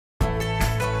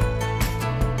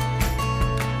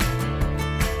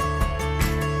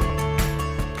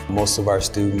Most of our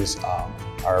students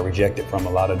are rejected from a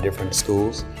lot of different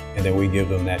schools, and then we give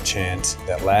them that chance,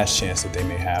 that last chance that they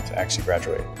may have to actually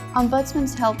graduate.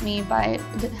 Ombudsman's helped me by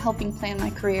helping plan my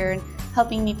career and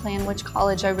helping me plan which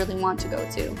college I really want to go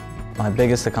to. My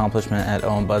biggest accomplishment at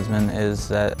Ombudsman is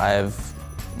that I've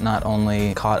not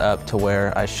only caught up to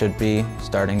where I should be,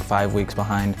 starting 5 weeks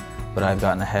behind, but I've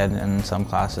gotten ahead in some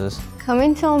classes.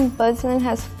 Coming to Ombudsman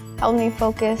has helped me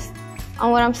focus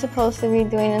on what I'm supposed to be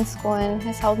doing in school and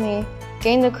has helped me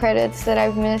gain the credits that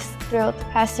I've missed throughout the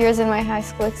past years in my high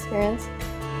school experience.